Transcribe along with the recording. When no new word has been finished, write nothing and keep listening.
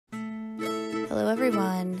Hello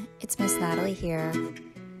everyone, it's Miss Natalie here.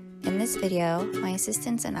 In this video, my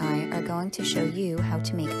assistants and I are going to show you how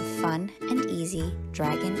to make a fun and easy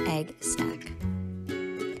dragon egg snack.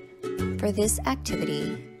 For this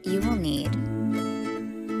activity, you will need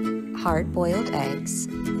hard-boiled eggs,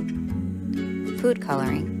 food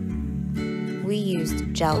coloring. We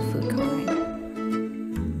used gel food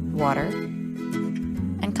coloring, water,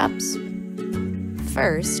 and cups.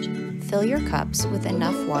 First, fill your cups with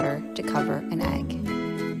enough water to cover an egg.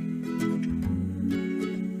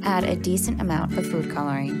 Add a decent amount of food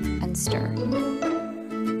coloring and stir.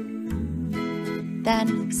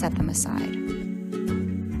 Then set them aside.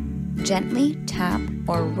 Gently tap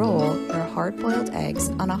or roll your hard-boiled eggs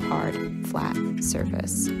on a hard, flat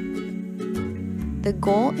surface. The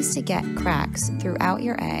goal is to get cracks throughout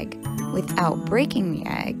your egg without breaking the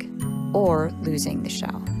egg or losing the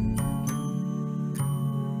shell.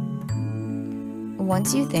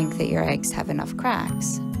 Once you think that your eggs have enough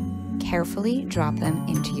cracks, carefully drop them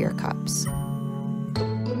into your cups.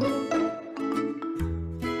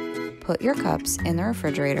 Put your cups in the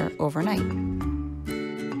refrigerator overnight.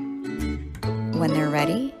 When they're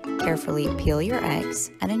ready, carefully peel your eggs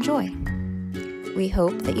and enjoy. We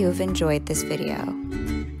hope that you have enjoyed this video.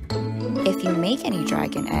 If you make any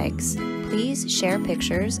dragon eggs, please share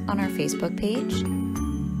pictures on our Facebook page,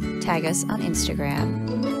 tag us on Instagram,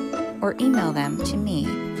 or email them to me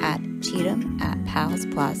at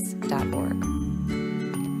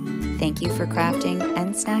cheatham@palsplus.org. Thank you for crafting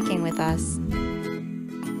and snacking with us.